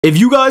If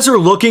you guys are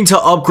looking to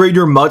upgrade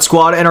your MUT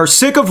squad and are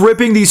sick of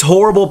ripping these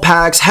horrible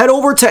packs, head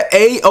over to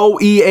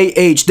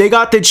AOEAH. They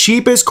got the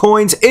cheapest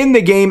coins in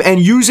the game,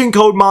 and using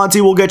code Monty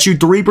will get you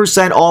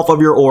 3% off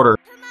of your order.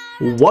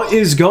 What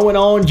is going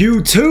on,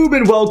 YouTube,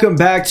 and welcome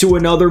back to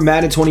another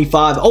Madden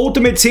 25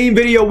 Ultimate Team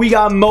video. We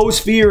got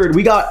Most Feared,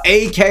 we got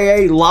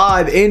AKA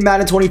live in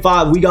Madden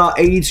 25, we got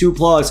 82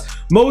 plus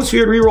Most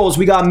Feared rerolls,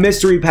 we got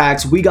mystery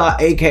packs, we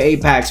got AKA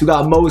packs, we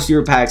got Most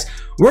Feared packs.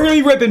 We're gonna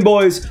be ripping,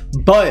 boys.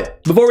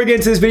 But before we get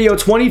into this video,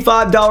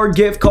 $25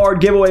 gift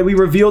card giveaway. We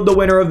revealed the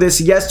winner of this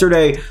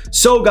yesterday.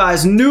 So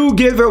guys, new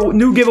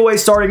giveaway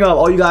starting up.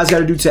 All you guys got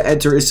to do to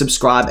enter is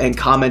subscribe and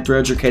comment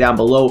 300K down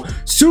below.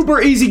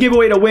 Super easy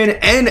giveaway to win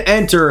and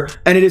enter,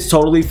 and it is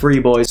totally free,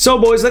 boys. So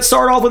boys, let's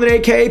start off with an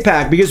AKA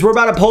pack because we're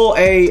about to pull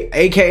a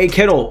AKA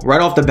Kittle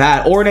right off the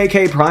bat, or an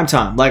AKA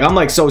Primetime. Like, I'm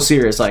like so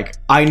serious. Like,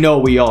 I know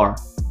we are.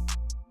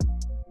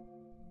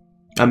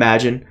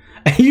 Imagine.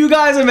 You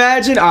guys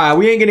imagine? All right,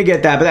 we ain't gonna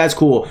get that, but that's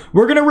cool.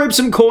 We're gonna rip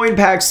some coin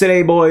packs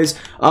today, boys.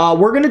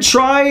 We're gonna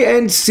try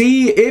and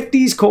see if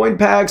these coin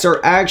packs are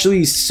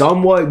actually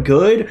somewhat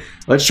good.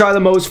 Let's try the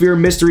Most Feared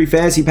mystery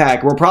fantasy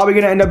pack. We're probably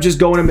gonna end up just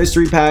going to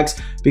mystery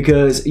packs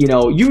because, you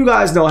know, you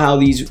guys know how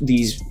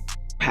these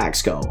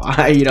packs go.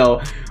 You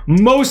know,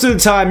 most of the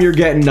time you're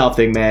getting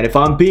nothing, man, if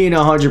I'm being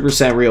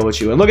 100% real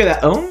with you. And look at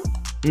that. Oh,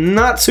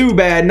 not too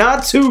bad,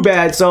 not too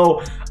bad.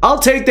 So I'll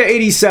take the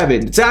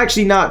 87. It's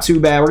actually not too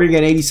bad. We're gonna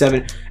get an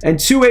 87 and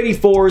two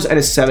 84s and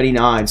a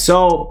 79.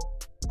 So,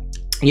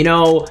 you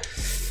know,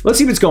 let's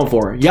see what it's going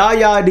for.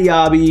 Yaya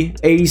Diaby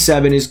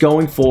 87 is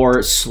going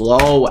for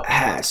slow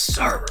ass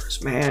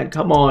servers, man.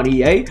 Come on,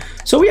 EA.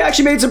 So we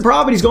actually made some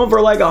profit. He's going for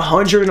like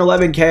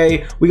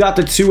 111K. We got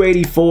the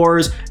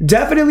 284s.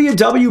 Definitely a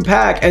W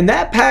pack, and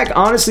that pack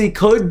honestly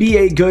could be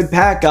a good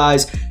pack,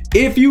 guys.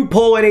 If you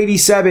pull an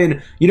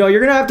 87, you know, you're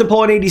going to have to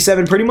pull an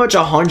 87 pretty much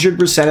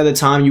 100% of the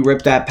time you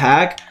rip that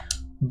pack.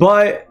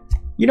 But,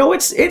 you know,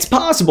 it's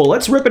possible.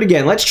 Let's rip it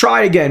again. Let's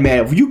try it again,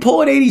 man. If you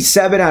pull an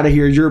 87 out of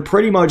here, you're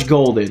pretty much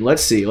golden.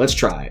 Let's see. Let's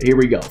try it. Here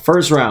we go.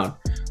 First round.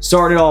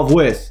 Starting off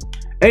with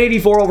an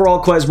 84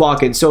 overall Quez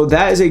Watkins. So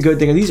that is a good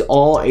thing. Are these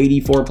all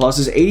 84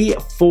 pluses?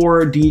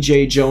 84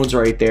 DJ Jones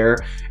right there.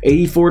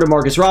 84 to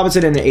Marcus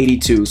Robinson and an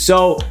 82.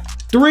 So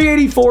 3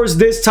 84s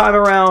this time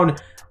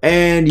around.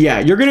 And yeah,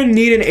 you're going to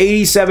need an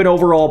 87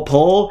 overall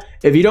pull.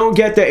 If you don't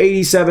get the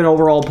 87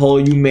 overall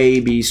pull, you may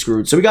be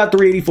screwed. So we got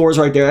 384s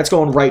right there. That's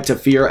going right to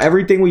Fear.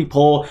 Everything we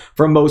pull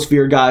from Most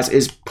Feared, guys,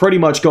 is pretty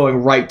much going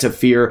right to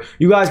Fear.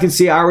 You guys can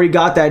see I already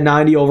got that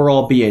 90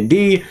 overall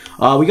BND.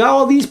 We got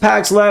all these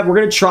packs left. We're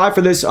going to try for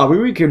this.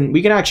 We can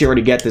actually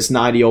already get this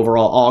 90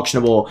 overall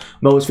auctionable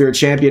Most Feared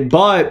champion,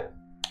 but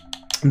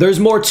there's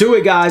more to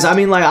it, guys. I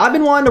mean, like, I've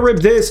been wanting to rip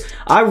this.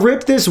 I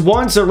ripped this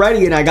once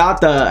already, and I got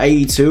the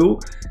 82.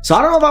 So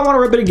I don't know if I want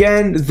to rip it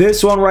again.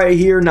 This one right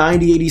here,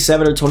 90,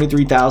 87, or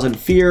 23,000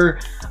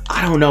 Fear.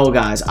 I don't know,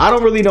 guys. I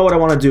don't really know what I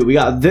want to do. We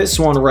got this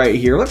one right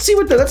here. Let's see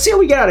what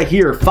we get out of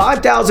here.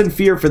 5,000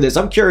 Fear for this.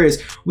 I'm curious.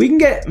 We can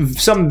get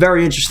something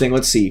very interesting.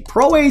 Let's see.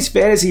 Pro Ace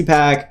Fantasy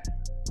Pack.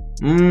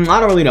 I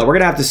don't really know. We're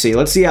gonna have to see.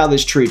 Let's see how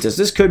this treats us.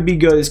 This could be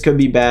good. This could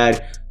be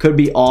bad. Could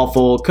be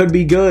awful. Could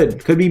be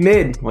good. Could be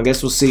mid. Well, I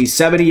guess we'll see.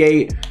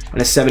 78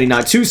 and a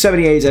 79. Two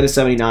 78s and a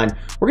 79.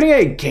 We're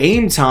gonna get a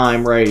game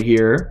time right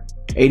here.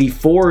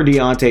 84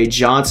 Deontay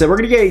Johnson. We're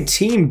gonna get a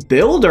team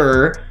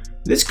builder.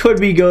 This could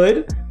be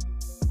good.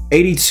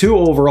 82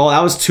 overall.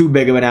 That was too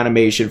big of an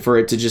animation for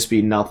it to just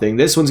be nothing.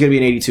 This one's gonna be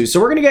an 82.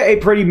 So we're gonna get a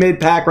pretty mid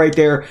pack right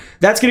there.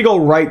 That's gonna go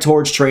right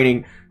towards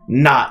training.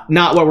 Not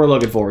what we're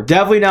looking for.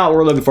 Definitely not what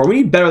we're looking for. We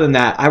need better than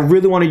that. I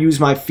really want to use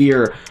my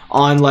Fear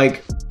on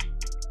like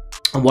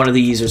one of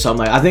these or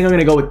something. I think I'm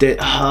gonna go with it.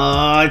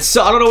 I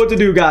don't know what to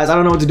do, guys. I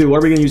don't know what to do. What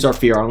are we gonna use our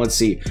Fear on? Let's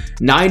see.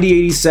 90,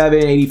 87,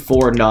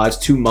 84. No, it's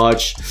too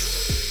much.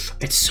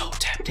 It's so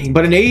tempting,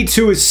 but an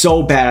 82 is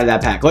so bad at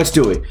that pack. Let's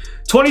do it.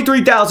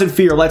 23,000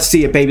 Fear. Let's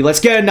see it, baby. Let's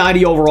get a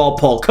 90 overall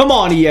pull. Come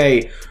on,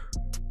 EA.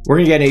 We're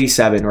gonna get an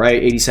 87,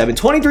 right? 87.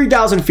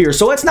 23,000 Fear.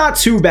 So it's not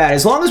too bad.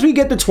 As long as we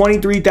get the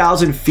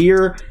 23,000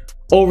 Fear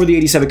over the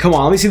 87. Come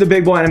on, let me see the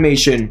big boy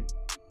animation.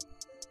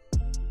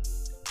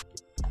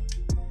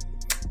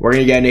 We're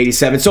gonna get an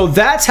 87. So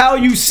that's how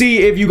you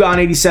see if you got an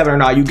 87 or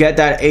not. You get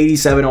that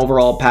 87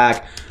 overall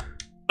pack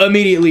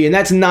immediately, and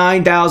that's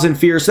 9,000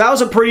 Fear. So that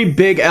was a pretty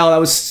big L. That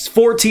was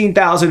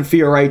 14,000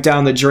 Fear right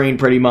down the drain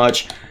pretty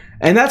much.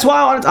 And that's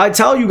why I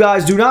tell you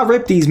guys, do not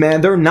rip these, man.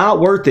 They're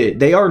not worth it.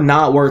 They are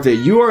not worth it.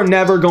 You are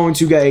never going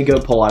to get a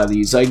good pull out of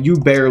these. Like, you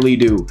barely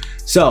do.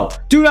 So,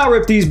 do not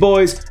rip these,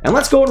 boys. And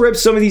let's go and rip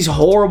some of these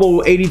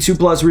horrible 82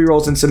 plus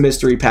rerolls and some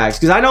mystery packs.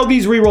 Because I know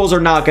these rerolls are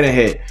not going to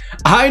hit.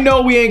 I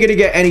know we ain't going to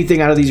get anything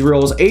out of these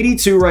rerolls.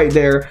 82 right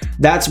there.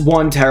 That's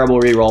one terrible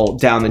reroll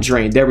down the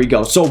drain. There we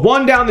go. So,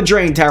 one down the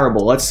drain,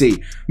 terrible. Let's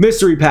see.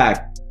 Mystery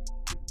pack.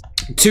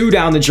 2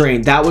 down the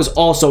drain. That was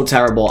also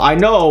terrible. I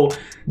know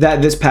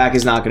that this pack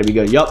is not going to be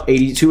good. Yup,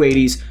 82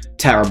 80s,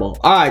 Terrible.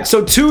 All right,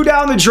 so 2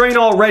 down the drain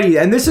already,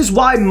 and this is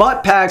why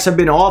MUT packs have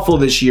been awful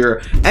this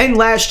year and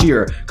last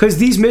year, because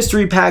these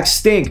mystery packs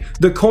stink.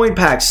 The coin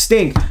packs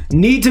stink.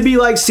 Need to be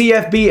like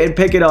CFB and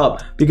pick it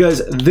up,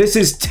 because this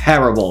is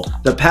terrible.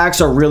 The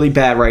packs are really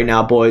bad right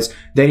now, boys.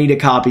 They need to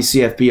copy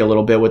CFB a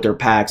little bit with their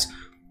packs.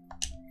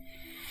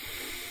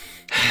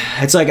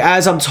 It's like,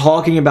 as I'm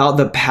talking about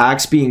the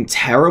packs being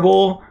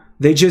terrible,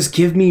 they just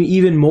give me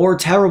even more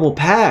terrible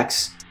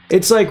packs.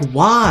 It's like,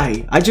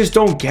 why? I just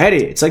don't get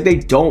it. It's like they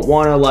don't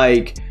want to,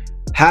 like,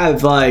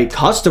 have, like,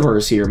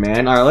 customers here,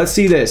 man. All right, let's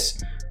see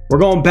this. We're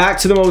going back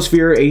to the most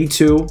fear.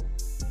 82.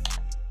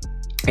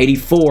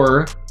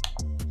 84.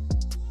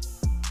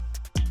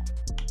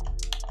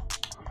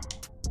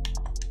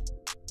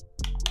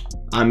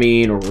 I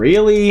mean,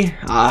 really?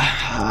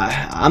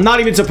 I'm not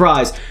even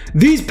surprised.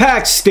 These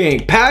packs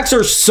stink. Packs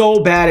are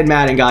so bad in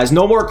Madden, guys.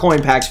 No more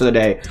coin packs for the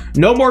day.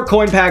 No more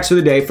coin packs for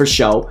the day, for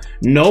show.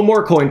 No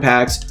more coin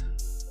packs.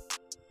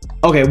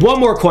 Okay, one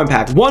more coin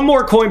pack. One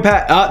more coin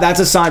pack. That's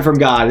a sign from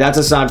God. That's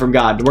a sign from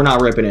God. We're not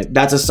ripping it.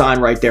 That's a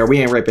sign right there. We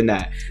ain't ripping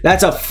that.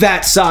 That's a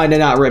fat sign to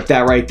not rip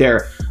that right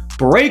there.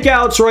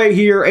 Breakouts right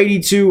here.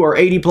 82 or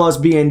 80 plus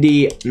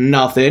BND.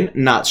 Nothing.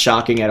 Not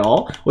shocking at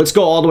all. Let's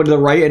go all the way to the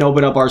right and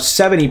open up our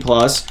 70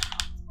 plus.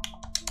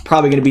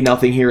 Probably going to be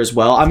nothing here as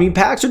well. I mean,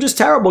 packs are just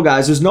terrible,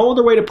 guys. There's no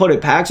other way to put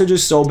it. Packs are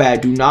just so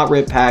bad. Do not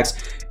rip packs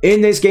in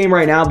this game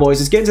right now,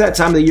 boys. It's getting to that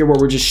time of the year where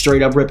we're just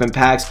straight up ripping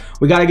packs.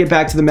 We got to get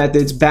back to the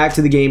methods, back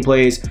to the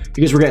gameplays,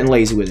 because we're getting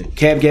lazy with it.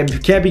 Can't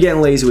be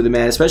getting lazy with it,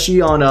 man,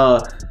 especially on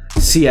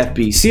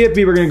CFB.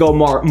 CFB, we're going to go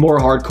more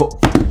hardcore.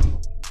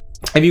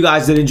 If you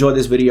guys did enjoy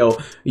this video,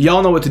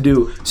 y'all know what to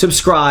do.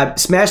 Subscribe,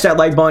 smash that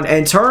like button,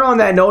 and turn on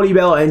that noti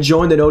bell and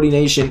join the Noti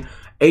Nation.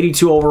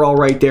 82 overall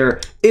right there.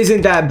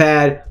 Isn't that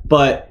bad,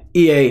 but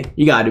EA,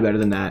 you got to do better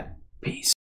than that. Peace.